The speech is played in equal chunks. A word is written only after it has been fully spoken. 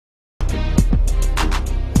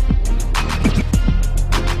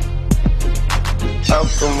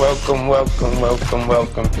welcome, welcome, welcome,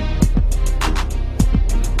 welcome.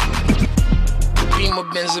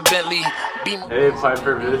 Hey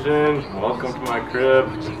Piper Vision, welcome to my crib.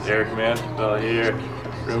 It's Eric Mansfeld here,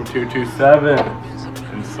 room 227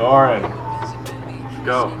 in Sorin. Let's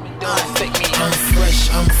go. I'm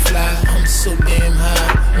fresh, I'm fly, I'm so damn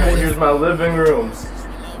high. Alright, here's my living room.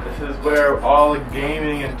 This is where all the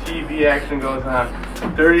gaming and TV action goes on.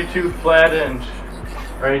 32 flat inch.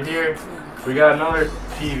 Right here, we got another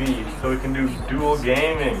TV, so we can do dual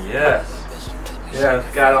gaming. Yes. Yeah,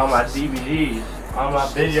 it's got all my DVDs, all my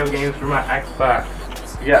video games for my Xbox.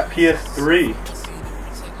 We got PS3.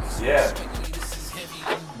 Yeah.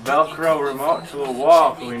 Velcro remote to the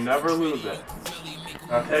wall so we never lose it.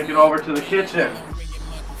 Now take it over to the kitchen.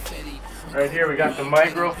 Right here we got the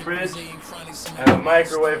micro fridge and the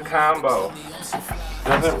microwave combo.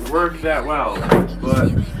 Doesn't work that well,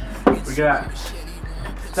 but we got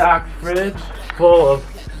stock fridge full of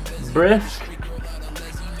brisk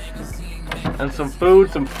and some food,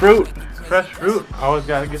 some fruit, fresh fruit. Always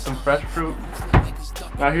gotta get some fresh fruit.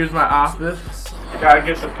 Now here's my office. Gotta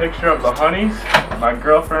get the picture of the honeys, my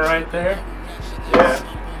girlfriend right there. Yeah,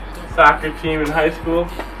 soccer team in high school.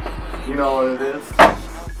 You know what it is.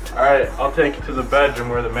 Alright, I'll take you to the bedroom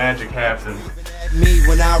where the magic happens. Me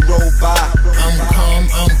when I roll by, I'm calm,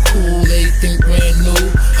 I'm cool, they think brand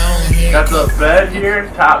new. I don't hear. Got the bed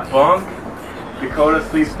here, top bunk. Dakota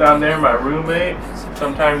sleeps down there, my roommate.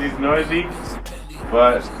 Sometimes he's noisy,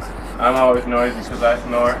 but I'm always noisy because I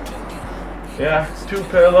snore. Yeah, 2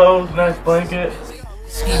 pillows, nice blanket.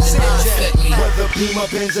 Whether Beamer,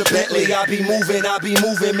 Benz, or Bentley, I be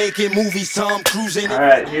moving, making movies, Tom cruising.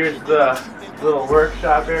 Alright, here's the little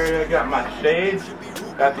workshop area. Got my shades.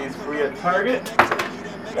 Got these free at Target.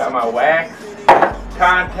 Got my wax.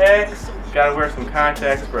 Contacts. Gotta wear some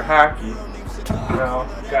contacts for hockey. You know,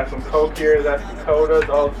 got some Coke here. That's Dakota's,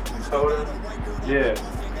 all Dakota's. Yeah.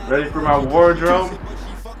 Ready for my wardrobe.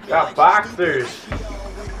 Got boxers.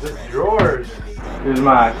 Just drawers. Here's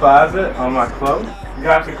my closet, all my clothes. We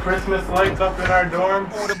got the Christmas lights up in our dorm.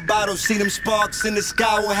 See them sparks in the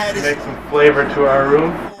sky. Make some flavor to our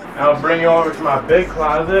room. I'll bring you over to my big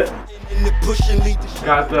closet.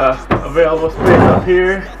 Got the available space up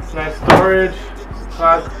here. Nice storage,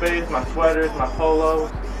 closet space, my sweaters, my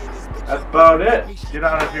polos. That's about it. Get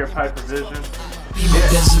out of here, Piper Vision.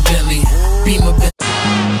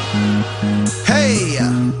 Hey,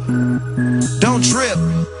 don't trip.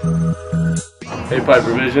 Hey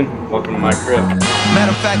Piper Vision, welcome to my crib.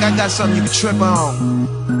 Matter of fact, I got something you can trip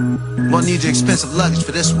on. Won't need your expensive luggage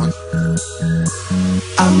for this one.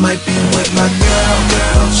 I might be with my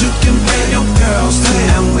girls. You can bring your girls too,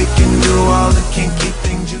 and we can do all the kinky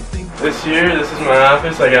things you think. This year, this is my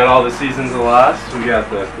office. I got all the seasons of Lost. We got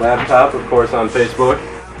the laptop, of course, on Facebook.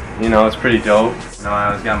 You know, it's pretty dope. You know, I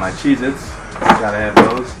always got my Cheez-Its. Gotta have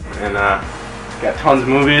those. And got tons of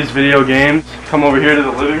movies, video games. Come over here to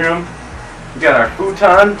the living room. We got our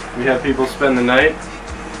futon. We have people spend the night.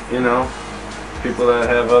 You know, people that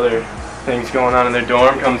have other things going on in their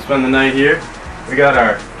dorm come spend the night here. We got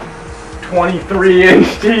our 23-inch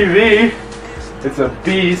TV. It's a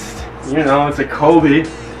beast. You know, it's a Kobe.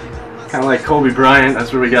 Kind of like Kobe Bryant.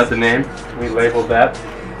 That's where we got the name. We labeled that.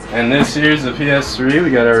 And this here's the PS3. We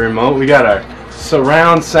got our remote. We got our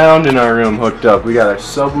surround sound in our room hooked up. We got our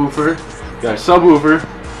subwoofer. We got our subwoofer.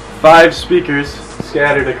 5 speakers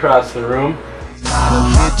scattered across the room.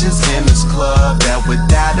 Bitches in this club that would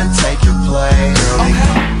die to take your place.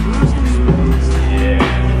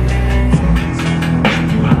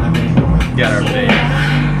 Got our base.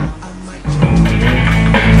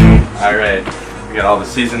 Alright, we got all the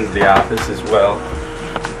seasons of The Office as well.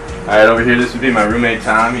 Alright, over here this would be my roommate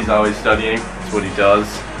Tom. He's always studying. That's what he does.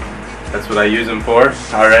 That's what I use him for.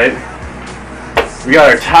 Alright. We got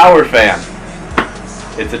our tower fan.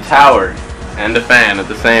 It's a tower and a fan at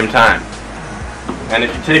the same time. And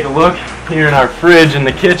if you take a look here in our fridge in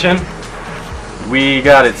the kitchen, we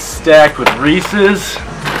got it stacked with Reese's.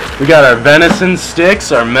 We got our venison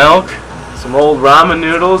sticks, our milk, some old ramen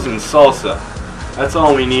noodles, and salsa. That's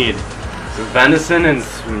all we need. Some venison and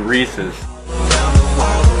some Reese's.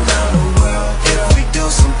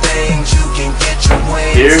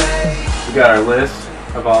 Here, we got our list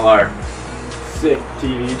of all our sick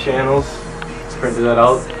TV channels. Printed that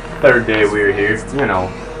out. 3rd day we were here. You know,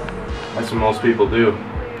 that's what most people do.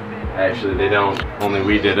 Actually, they don't. Only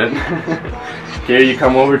we did it. Here you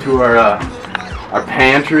come over to our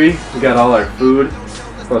pantry. We got all our food.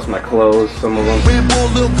 plus my clothes, some of them. Red Bull,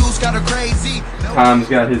 Lil Goose got her crazy. Tom's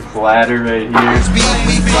got his bladder right here.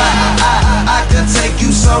 I could take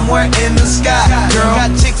you somewhere in the sky, girl.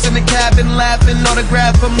 Got chicks in the cabin laughing,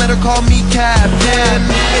 autograph them, let her call me Captain.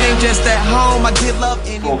 It ain't just at home, I get love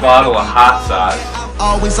in Full bottle of hot sauce.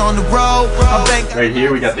 Always on the road. Right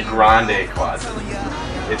here we got the grande closet.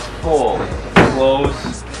 It's full.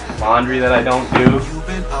 Clothes, laundry that I don't do. You've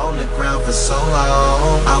been on the ground for so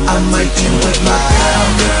long. I might be with my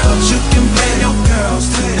girls. You can play your girls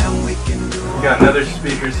too. And we can do We got another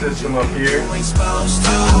speaker system up here.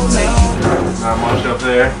 Not much up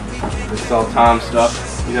there. This is all Tom's stuff.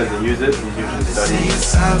 He doesn't use it. He's usually studying.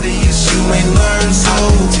 it's obvious you ain't learned, so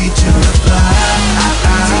teach you to fly.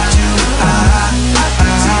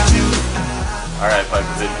 Alright,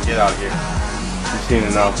 Piper Vision, get out here. You've seen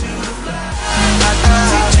enough.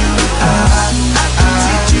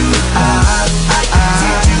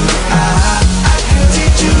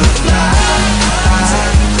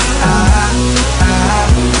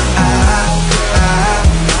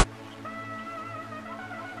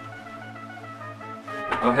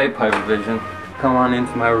 Oh hey Piper Vision, come on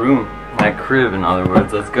into my room, my crib in other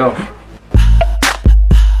words, let's go.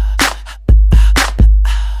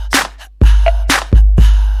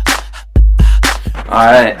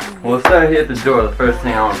 Alright, we'll start here at the door. The first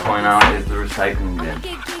thing I want to point out is the recycling bin.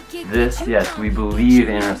 This, yes, we believe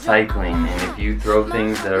in recycling, and if you throw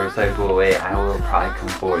things that are recyclable away, I will probably come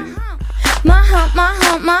for you.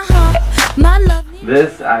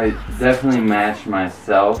 This I definitely matched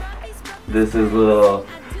myself. This is little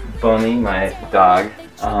Bunny, my dog.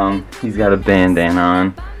 He's got a bandana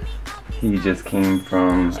on. He just came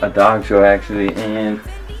from a dog show actually, and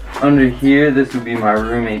under here, this would be my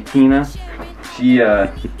roommate Tina. She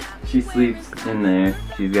sleeps in there.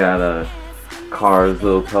 She's got a car's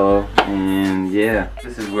little pillow, and yeah,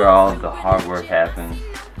 this is where all of the hard work happens.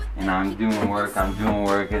 And I'm doing work,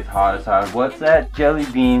 it's hard. What's that? Jelly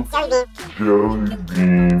bean. Jelly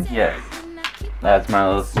bean. Yes, that's my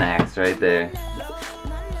little snacks right there.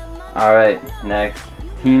 Alright, next,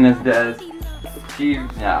 Tina's desk.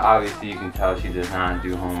 Obviously you can tell she does not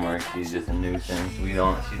do homework. She's just a nuisance.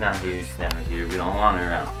 She's not here, she's never here. We don't want her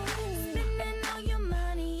around.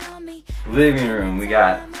 Living room, we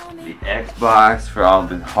got the Xbox for all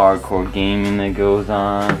the hardcore gaming that goes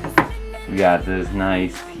on. We got this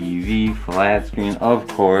nice TV, flat screen, of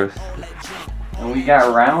course. And we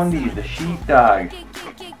got Roundy, the sheepdog.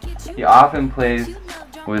 He often plays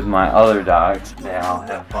with my other dogs. They all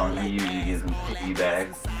have fun. He usually gives them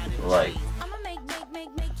piggybacks. Like,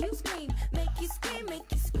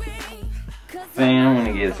 fan when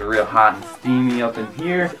it gets real hot and steamy up in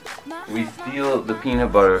here. We steal the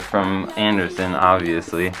peanut butter from Anderson,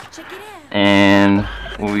 obviously. And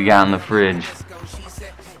what we got in the fridge?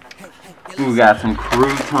 We got some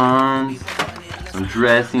croutons, some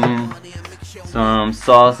dressing, some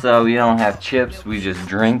salsa. We don't have chips, we just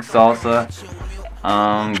drink salsa.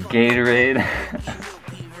 Gatorade.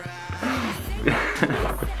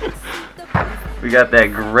 We got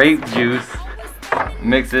that grape juice.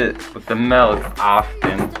 Mix it with the milk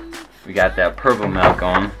often. We got that purple milk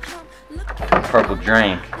on. Purple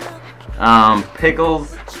drink.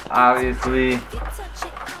 Pickles, obviously.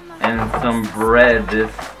 And some bread.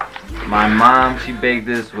 My mom, she baked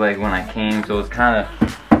this like when I came, so it's kinda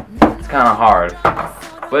hard.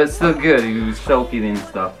 But it's still good. You soak it in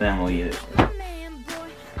stuff, then we'll eat it.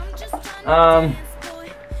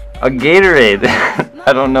 A Gatorade.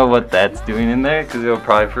 I don't know what that's doing in there because it'll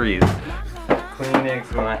probably freeze.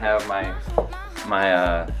 Kleenex when I have my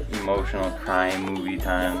emotional crying movie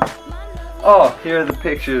time. Oh, here are the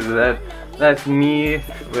pictures of that. That's me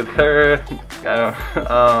with her.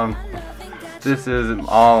 This is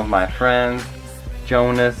all of my friends.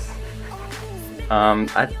 Jonas.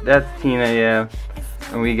 That's Tina, yeah.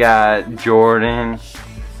 And we got Jordan,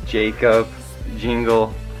 Jacob,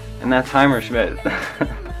 Jingle, and that's Heimerschmidt.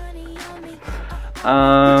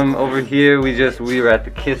 Over here we were at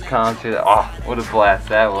the Kiss concert. Oh, what a blast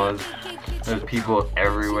that was. There's people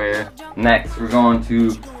everywhere. Next, we're going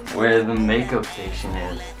to where the makeup station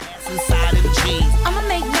is.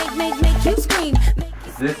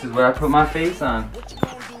 This is where I put my face on.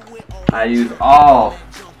 I use all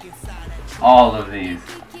of these.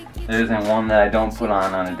 There isn't one that I don't put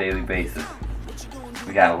on a daily basis.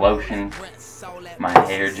 We got lotion, my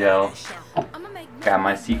hair gel, got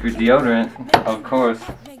my secret deodorant, of course,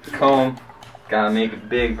 comb. Gotta make it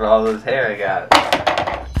big for all this hair I got.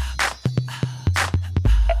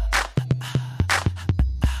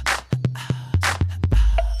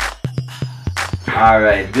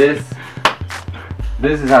 Alright, this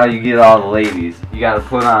is how you get all the ladies. You gotta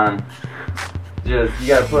put on just, you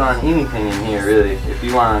gotta put on anything in here, really. If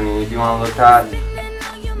you want, I mean, if you want to look hot,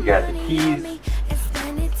 you got the keys.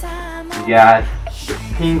 You got the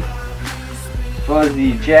pink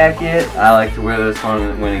fuzzy jacket. I like to wear this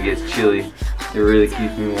one when it gets chilly. It really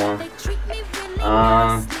keeps me warm.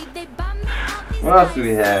 What else do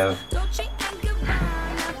we have?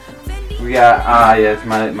 We got, yes,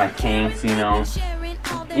 my tanks, you know.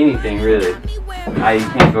 Anything, really. You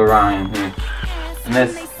can't go wrong in here. And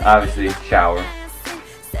this, obviously, shower.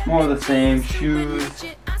 More of the same. Shoes.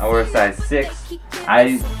 I wear a size 6.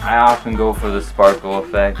 I often go for the sparkle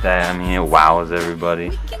effect. I mean, it wows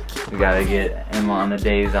everybody. We gotta get him on the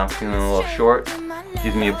days I'm feeling a little short.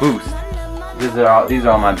 Gives me a boost. These are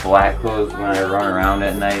all my black clothes when I run around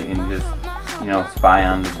at night and just, you know, spy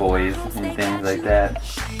on the boys and things like that.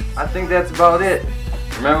 I think that's about it.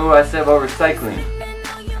 Remember what I said about recycling.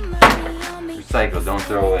 Recycle, don't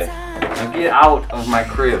throw away. Now get out of my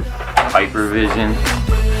crib, Hypervision.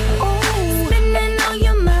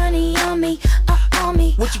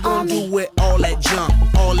 What you gonna do with all that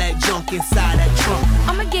junk inside that trunk?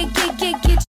 I'ma get